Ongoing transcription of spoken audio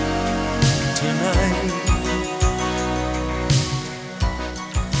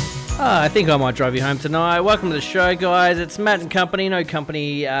I think I might drive you home tonight. Welcome to the show, guys. It's Matt and Company. No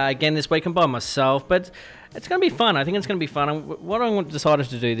company again this week. I'm by myself, but it's going to be fun. I think it's going to be fun. What I decided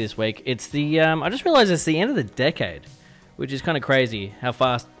to do this week, it's the... I just realised it's the end of the decade, which is kind of crazy how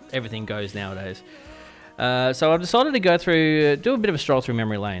fast everything goes nowadays. So I've decided to go through, do a bit of a stroll through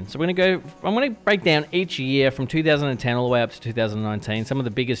memory lane. So I'm going to break down each year from 2010 all the way up to 2019, some of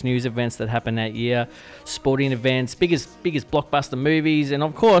the biggest news events that happened that year, sporting events, biggest blockbuster movies, and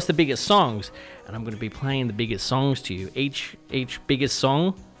of course the biggest songs. And I'm going to be playing the biggest songs to you. Each biggest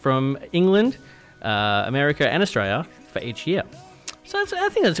song from England, America, and Australia for each year. So I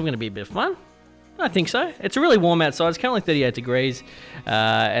think that's going to be a bit of fun. I think so. It's really warm outside. It's currently 38 degrees,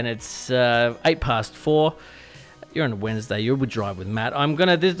 and it's 4:08. You're on a Wednesday. You would drive with Matt.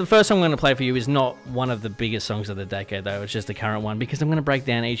 The first song I'm going to play for you is not one of the biggest songs of the decade, though. It's just the current one because I'm going to break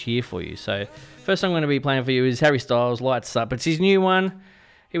down each year for you. So, first song I'm going to be playing for you is Harry Styles, Lights Up. It's his new one.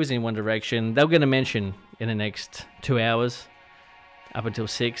 He was in One Direction. They're going to mention in the next 2 hours, up until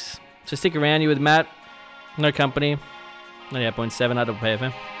 6. So stick around. You with Matt. No company. 98.7 Adult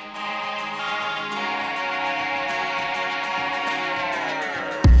PFM.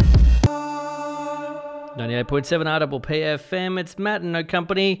 98.7 RPPFM. It's Matt and No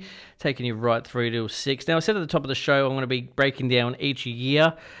Company, taking you right through till 6. Now, I said at the top of the show, I'm going to be breaking down each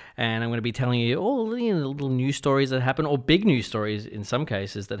year, and I'm going to be telling you all the little news stories that happen, or big news stories in some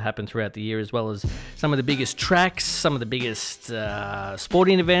cases that happen throughout the year, as well as some of the biggest tracks, some of the biggest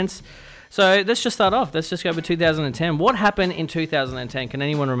sporting events. So let's just start off. Let's just go with 2010. What happened in 2010? Can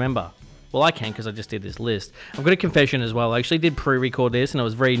anyone remember? Well, I can because I just did this list. I've got a confession as well. I actually did pre-record this and I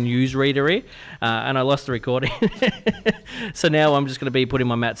was very newsreadery and I lost the recording. So now I'm just going to be putting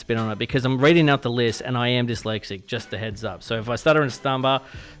my Matt spin on it because I'm reading out the list and I am dyslexic, just a heads up. So if I stutter and stumble,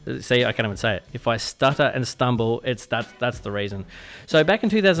 see, I can't even say it. If I stutter and stumble, that's the reason. So back in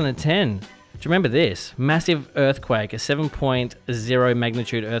 2010, do you remember this? Massive earthquake, a 7.0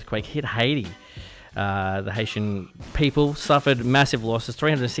 magnitude earthquake hit Haiti. The Haitian people suffered massive losses.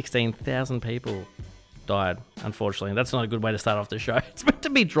 316,000 people died, unfortunately. That's not a good way to start off the show. It's meant to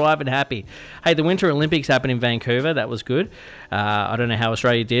be drive and happy. Hey, the Winter Olympics happened in Vancouver. That was good. I don't know how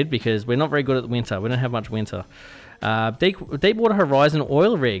Australia did because we're not very good at the winter. We don't have much winter. Deepwater Horizon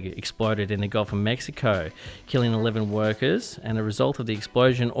oil rig exploded in the Gulf of Mexico, killing 11 workers. And as a result of the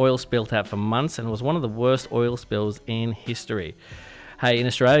explosion, oil spilled out for months and was one of the worst oil spills in history. Hey, in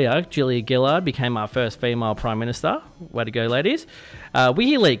Australia, Julia Gillard became our first female Prime Minister. Way to go, ladies.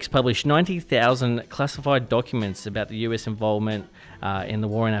 WikiLeaks published 90,000 classified documents about the US involvement in the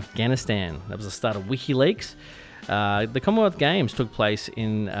war in Afghanistan. That was the start of WikiLeaks. The Commonwealth Games took place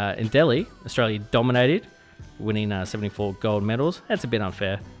in Delhi. Australia dominated, winning 74 gold medals. That's a bit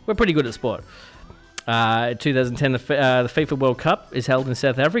unfair. We're pretty good at sport. In 2010, the FIFA World Cup is held in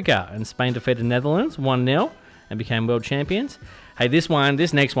South Africa, and Spain defeated Netherlands 1-0 and became world champions. Hey, this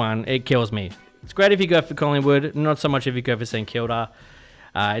next one, it kills me. It's great if you go for Collingwood, not so much if you go for St Kilda.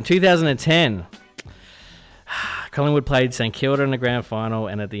 In 2010, Collingwood played St Kilda in the grand final,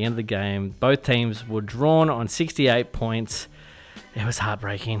 and at the end of the game, both teams were drawn on 68 points. It was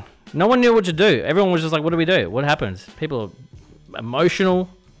heartbreaking. No one knew what to do. Everyone was just like, what do we do? What happens? People are emotional.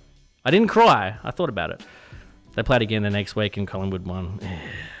 I didn't cry. I thought about it. They played again the next week, and Collingwood won.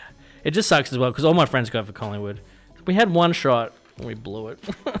 It just sucks as well, because all my friends go for Collingwood. We had one shot. We blew it.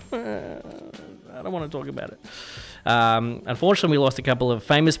 I don't want to talk about it. Unfortunately, we lost a couple of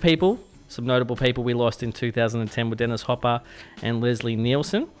famous people. Some notable people we lost in 2010 were Dennis Hopper and Leslie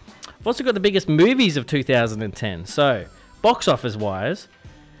Nielsen. We've also got the biggest movies of 2010. So, box office wise,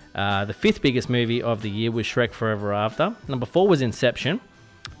 the fifth biggest movie of the year was Shrek Forever After. Number 4 was Inception.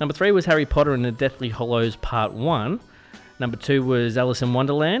 Number 3 was Harry Potter and the Deathly Hallows Part 1. Number 2 was Alice in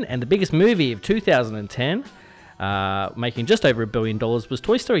Wonderland. And the biggest movie of 2010... making just over $1 billion, was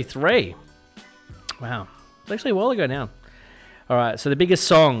Toy Story 3. Wow. It's actually a while ago now. All right, so the biggest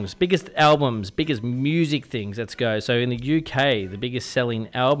songs, biggest albums, biggest music things, let's go. So in the UK, the biggest selling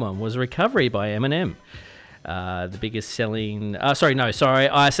album was Recovery by Eminem. The biggest selling... I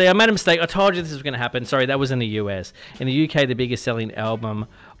made a mistake. I told you this was going to happen. Sorry, that was in the US. In the UK, the biggest selling album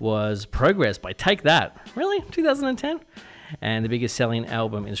was Progress by Take That. Really? 2010? And the biggest selling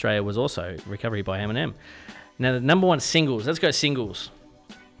album in Australia was also Recovery by Eminem. Now, the number one singles. Let's go singles.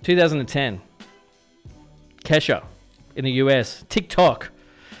 2010. Kesha. In the US. TikTok.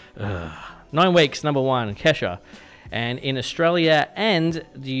 9 weeks, number 1. Kesha. And in Australia and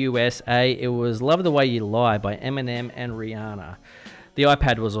the USA, it was Love the Way You Lie by Eminem and Rihanna. The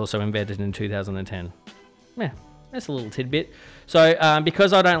iPad was also invented in 2010. Yeah, that's a little tidbit. So,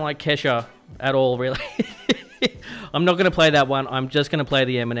 because I don't like Kesha at all, really. I'm not going to play that one. I'm just going to play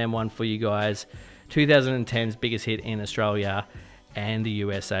the Eminem one for you guys. 2010's biggest hit in Australia and the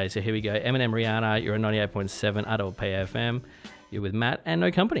USA. So here we go. Eminem, Rihanna, you're on 98.7 Adult PFM. You're with Matt and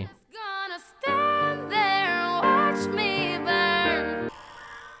No Company.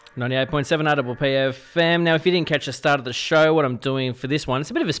 98.7 Audible PFM. Now, if you didn't catch the start of the show, what I'm doing for this one, it's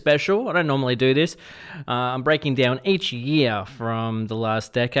a bit of a special. I don't normally do this. I'm breaking down each year from the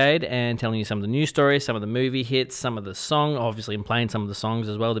last decade and telling you some of the news stories, some of the movie hits, some of the song. Obviously, I'm playing some of the songs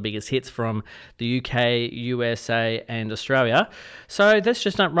as well, the biggest hits from the UK, USA, and Australia. So let's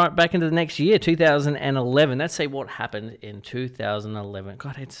just jump right back into the next year, 2011. Let's see what happened in 2011.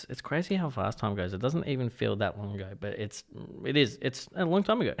 God, it's crazy how fast time goes. It doesn't even feel that long ago, but it is. It's a long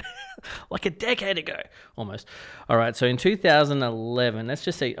time ago. Like a decade ago, almost. All right, so in 2011, let's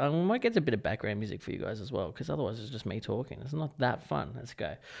just see. I might get a bit of background music for you guys as well, because otherwise it's just me talking. It's not that fun. Let's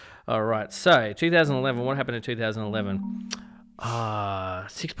go. All right, so 2011, what happened in 2011?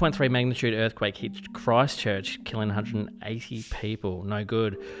 6.3 magnitude earthquake hit Christchurch, killing 180 people. No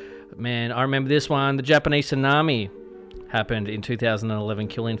good. Man, I remember this one. The Japanese tsunami happened in 2011,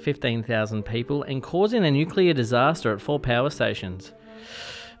 killing 15,000 people and causing a nuclear disaster at 4 power stations.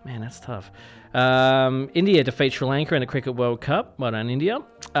 Man, that's tough. India defeats Sri Lanka in the Cricket World Cup. Well done, India.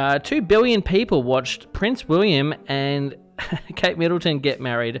 2 billion people watched Prince William and Kate Middleton get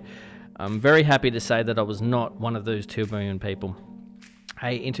married. I'm very happy to say that I was not one of those 2 billion people.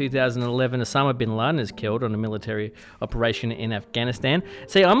 Hey, in 2011, Osama bin Laden is killed on a military operation in Afghanistan.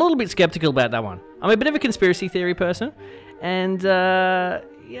 See, I'm a little bit skeptical about that one. I'm a bit of a conspiracy theory person, and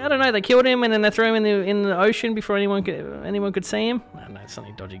I don't know. They killed him and then they threw him in the ocean before anyone could see him. I don't know,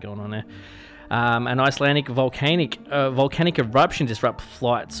 something dodgy going on there. An Icelandic volcanic eruption disrupted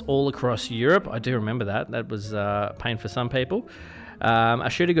flights all across Europe. I do remember that. That was pain for some people. A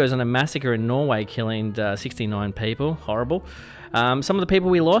shooter goes on a massacre in Norway, killing 69 people. Horrible. Some of the people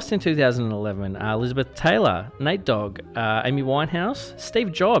we lost in 2011: Elizabeth Taylor, Nate Dogg, Amy Winehouse,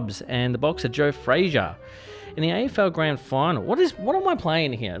 Steve Jobs, and the boxer Joe Frazier. In the AFL Grand Final, what am I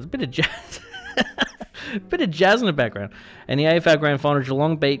playing here? It's a bit of jazz. Bit of jazz in the background. In the AFL Grand Final,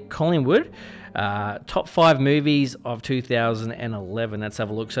 Geelong beat Collingwood. Top 5 movies of 2011. Let's have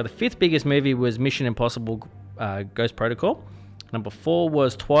a look. So the 5th biggest movie was Mission Impossible Ghost Protocol. Number 4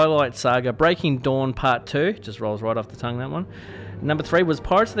 was Twilight Saga Breaking Dawn Part 2. Just rolls right off the tongue, that one. Number 3 was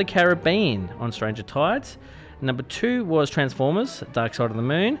Pirates of the Caribbean on Stranger Tides. Number 2 was Transformers Dark Side of the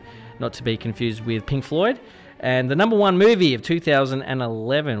Moon. Not to be confused with Pink Floyd. And the number 1 movie of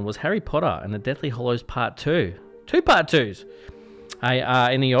 2011 was Harry Potter and the Deathly Hallows Part 2. 2 Part 2s.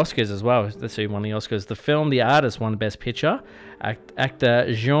 In the Oscars as well. Let's see who won the Oscars. The film The Artist won Best Picture.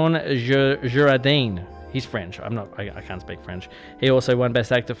 Actor Jean Girardin. He's French. I can't speak French. He also won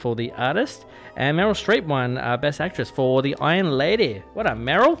Best Actor for The Artist. And Meryl Streep won Best Actress for The Iron Lady. What up,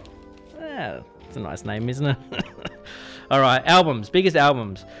 Meryl? It's a nice name, isn't it? All right, albums. Biggest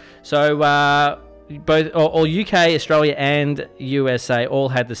albums. So both all UK, Australia, and USA all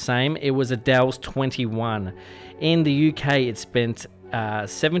had the same. It was Adele's 21. In the UK, it spent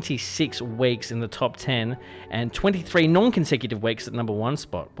 76 weeks in the top 10 and 23 non-consecutive weeks at number 1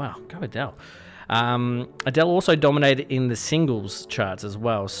 spot. Wow, go Adele. Adele also dominated in the singles charts as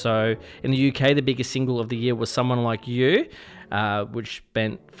well. So in the UK, the biggest single of the year was Someone Like You, which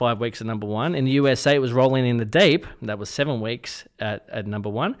spent 5 weeks at number 1. In the USA, it was Rolling in the Deep. That was 7 weeks at number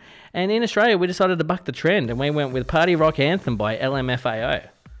 1. And in Australia, we decided to buck the trend, and we went with Party Rock Anthem by LMFAO.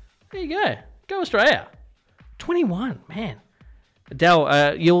 There you go. Go Australia. 21, man.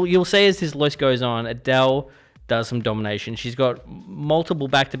 Adele, you'll see as this list goes on, Adele does some domination. She's got multiple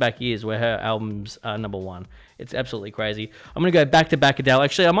back-to-back years where her albums are number 1. It's absolutely crazy. I'm going to go back-to-back Adele.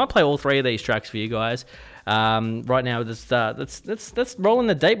 Actually, I might play all 3 of these tracks for you guys. Right now, let's roll in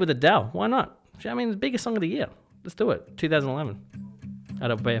the date with Adele. Why not? I mean, the biggest song of the year. Let's do it. 2011.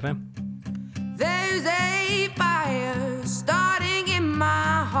 At BFM. There's a fire starting in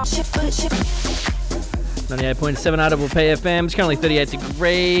my heart. 98.7 Audible PFM. It's currently 38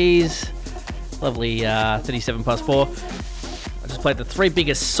 degrees. Lovely 37 past 4. I just played the 3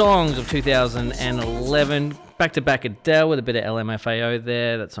 biggest songs of 2011. Back-to-back Adele with a bit of LMFAO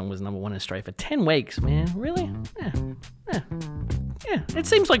there. That song was number 1 in Australia for 10 weeks, man. Really? Yeah. It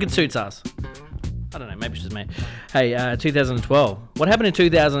seems like it suits us. I don't know, maybe it's just me. Hey, 2012. What happened in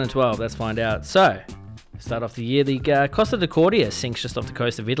 2012? Let's find out. So, start off the year, the Costa d'Concordia sinks just off the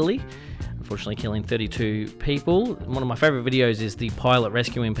coast of Italy, unfortunately killing 32 people. One of my favourite videos is the pilot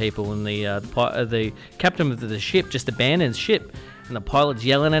rescuing people, and the captain of the ship just abandons ship, and the pilot's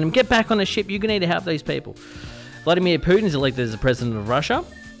yelling at him, "Get back on the ship, you're going to need to help these people." Vladimir Putin is elected as the president of Russia.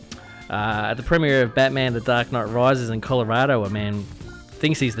 At the premiere of Batman The Dark Knight Rises in Colorado, a man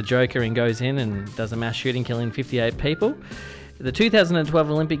thinks he's the Joker and goes in and does a mass shooting, killing 58 people. The 2012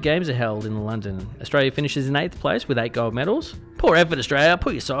 Olympic Games are held in London. Australia finishes in 8th place with 8 gold medals. Poor effort, Australia.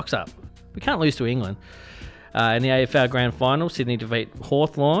 Put your socks up. We can't lose to England. In the AFL Grand Final, Sydney defeat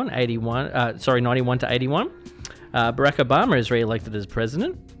Hawthorn 91 to 81. Barack Obama is re-elected as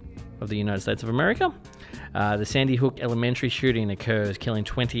president of the United States of America. The Sandy Hook Elementary shooting occurs, killing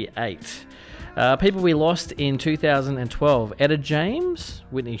 28. People we lost in 2012: Etta James,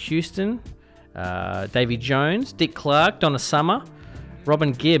 Whitney Houston, Davy Jones, Dick Clark, Donna Summer,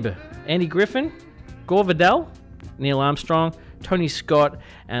 Robin Gibb, Andy Griffin, Gore Vidal, Neil Armstrong, Tony Scott,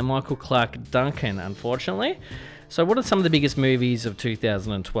 and Michael Clark Duncan, unfortunately. So what are some of the biggest movies of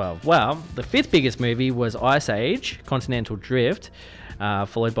 2012? Well, the 5th biggest movie was Ice Age, Continental Drift,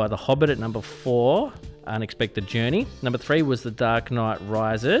 followed by The Hobbit at number 4, Unexpected Journey. Number 3 was The Dark Knight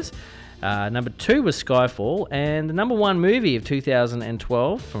Rises. Number 2 was Skyfall. And the number 1 movie of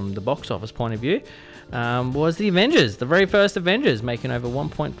 2012, from the box office point of view, was The Avengers, the very first Avengers, making over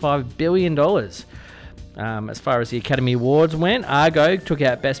 $1.5 billion. As far as the Academy Awards went, Argo took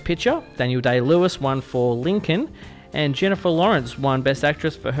out Best Picture, Daniel Day-Lewis won for Lincoln, and Jennifer Lawrence won Best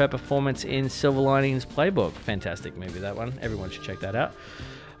Actress for her performance in Silver Linings Playbook. Fantastic movie, that one. Everyone should check that out.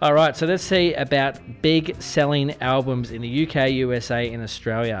 All right, so let's see about big selling albums in the UK, USA, and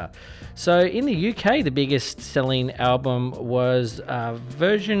Australia. So in the UK, the biggest selling album was a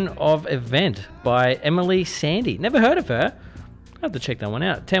version of Event by Emily Sandé. Never heard of her. I'll have to check that one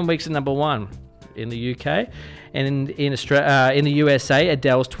out. 10 weeks at number 1 in the UK. And in Australia, in the USA,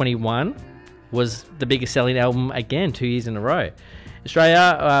 Adele's 21 was the biggest selling album again, 2 years in a row.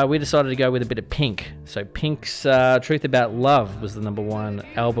 Australia, we decided to go with a bit of Pink. So Pink's Truth About Love was the number 1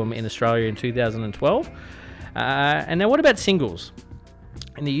 album in Australia in 2012. And now what about singles?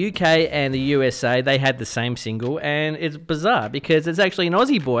 In the UK and the USA, they had the same single, and it's bizarre because it's actually an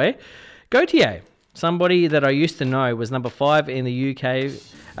Aussie boy, Gautier. Somebody that I used to know was number 5 in the UK.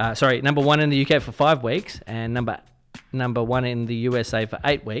 Number 1 in the UK for 5 weeks, and number 1 in the USA for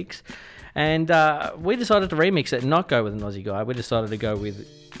 8 weeks. And we decided to remix it and not go with an Aussie guy. We decided to go with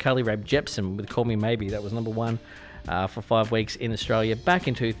Carly Rae Jepsen with Call Me Maybe. That was number 1 for 5 weeks in Australia back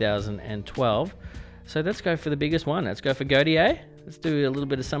in 2012. So let's go for the biggest one. Let's go for Gautier. Let's do a little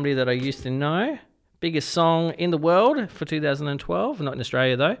bit of somebody that I used to know. Biggest song in the world for 2012. Not in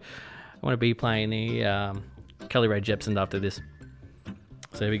Australia, though. I want to be playing the Carly Rae Jepsen after this.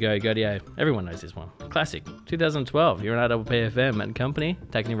 So here we go, Gautier. Everyone knows this one. Classic. 2012. You're on RPPFM, Matt and Company.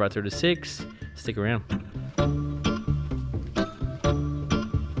 Taking you right through to 6. Stick around.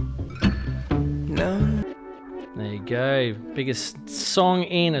 There you go. Biggest song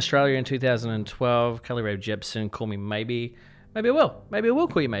in Australia in 2012. Carly Rae Jepsen, Call Me Maybe. Maybe I will. Maybe I will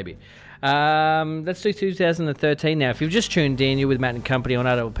call you maybe. Let's do 2013 now. If you've just tuned in, you're with Matt and Company on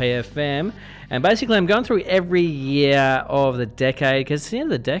RPPFM. And basically, I'm going through every year of the decade because it's the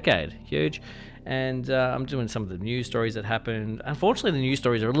end of the decade. Huge. And I'm doing some of the news stories that happened. Unfortunately, the news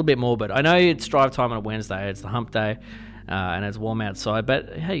stories are a little bit more, but I know it's drive time on a Wednesday. It's the hump day. And it's warm outside,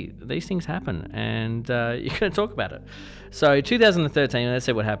 but hey, these things happen, and you're going to talk about it. So 2013, let's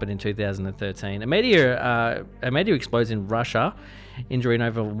see what happened in 2013. A meteor explodes in Russia, injuring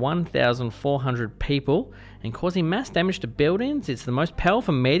over 1,400 people and causing mass damage to buildings. It's the most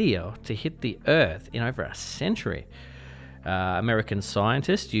powerful meteor to hit the Earth in over a century. American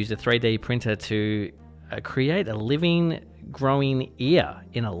scientists used a 3D printer to create a living, growing ear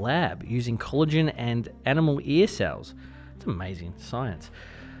in a lab using collagen and animal ear cells. It's amazing science.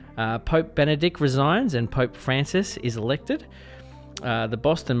 Pope Benedict resigns and Pope Francis is elected. The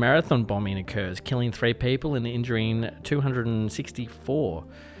Boston Marathon bombing occurs, killing 3 people and injuring 264.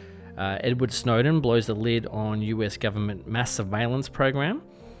 Edward Snowden blows the lid on US government mass surveillance program.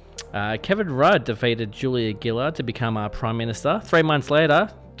 Kevin Rudd defeated Julia Gillard to become our Prime Minister. 3 months later,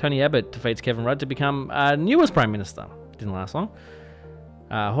 Tony Abbott defeats Kevin Rudd to become our newest Prime Minister. Didn't last long.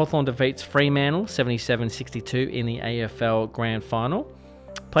 Hawthorn defeats Fremantle 77-62 in the AFL Grand Final.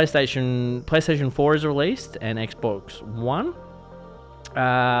 PlayStation 4 is released and Xbox One.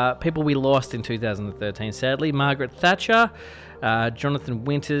 People we lost in 2013, sadly: Margaret Thatcher, Jonathan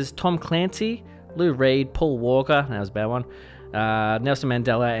Winters, Tom Clancy, Lou Reed, Paul Walker, that was a bad one, Nelson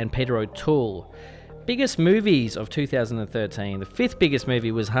Mandela, and Peter O'Toole. Biggest movies of 2013. The 5th biggest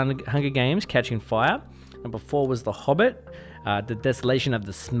movie was Hunger Games: Catching Fire. Number 4 was The Hobbit, The Desolation of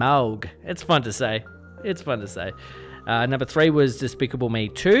the Smaug. It's fun to say. Number 3 was Despicable Me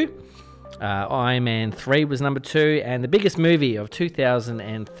 2. Iron Man 3 was number 2. And the biggest movie of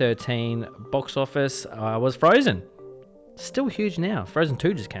 2013 box office was Frozen. Still huge now. Frozen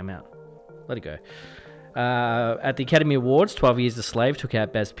 2 just came out. Let it go. At the Academy Awards, 12 Years a Slave took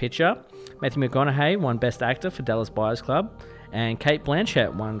out Best Picture. Matthew McConaughey won Best Actor for Dallas Buyers Club. And Cate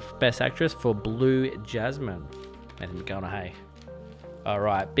Blanchett won Best Actress for Blue Jasmine. Matthew McConaughey. All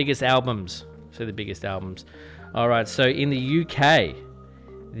right, biggest albums. So the biggest albums. All right, so in the UK,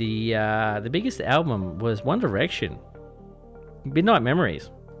 the biggest album was One Direction. Midnight Memories.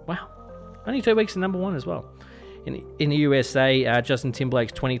 Wow. Only 2 weeks in number 1 as well. In the USA, Justin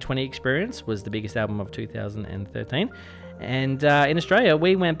Timberlake's 2020 Experience was the biggest album of 2013. And in Australia,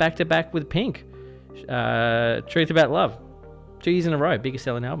 we went back-to-back with Pink. Truth About Love. 2 years in a row, biggest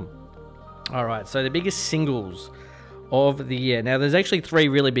selling album. All right, so the biggest singles of the year. Now, there's actually 3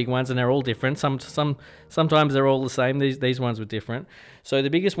 really big ones, and they're all different. Sometimes they're all the same. These ones were different. So the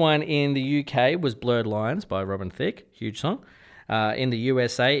biggest one in the UK was Blurred Lines by Robin Thicke. Huge song. In the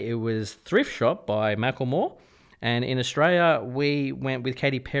USA, it was Thrift Shop by Macklemore. And in Australia, we went with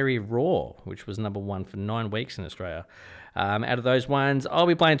Katy Perry Raw, which was number 1 for 9 weeks in Australia. Out of those ones, I'll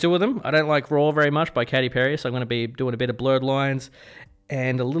be playing 2 of them. I don't like Raw very much by Katy Perry, so I'm going to be doing a bit of Blurred Lines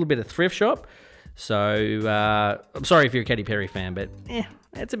and a little bit of Thrift Shop. So, I'm sorry if you're a Katy Perry fan, but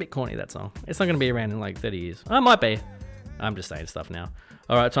it's a bit corny, that song. It's not going to be around in like 30 years. I might be. I'm just saying stuff now.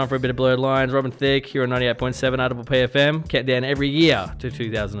 All right, time for a bit of Blurred Lines. Robin Thicke here on 98.7 Audible PFM. Countdown every year to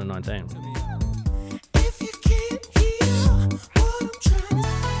 2019.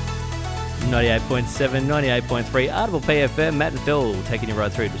 98.7, 98.3 Audible PFM. Matt and Phil taking you right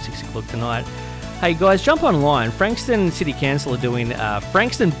through to 6 o'clock tonight. Hey guys, jump online. Frankston City Council are doing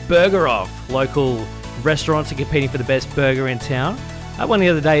Frankston Burger Off. Local restaurants are competing for the best burger in town. I won the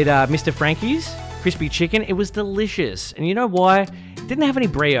other day at Mr. Frankie's crispy chicken. It was delicious. And you know why? It didn't have any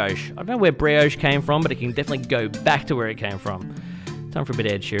brioche. I don't know where brioche came from, but it can definitely go back to where it came from. Time for a bit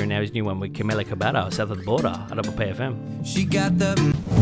of Ed Sheeran now. His new one with Camila Cabello, south of the border, Audible PFM. She got the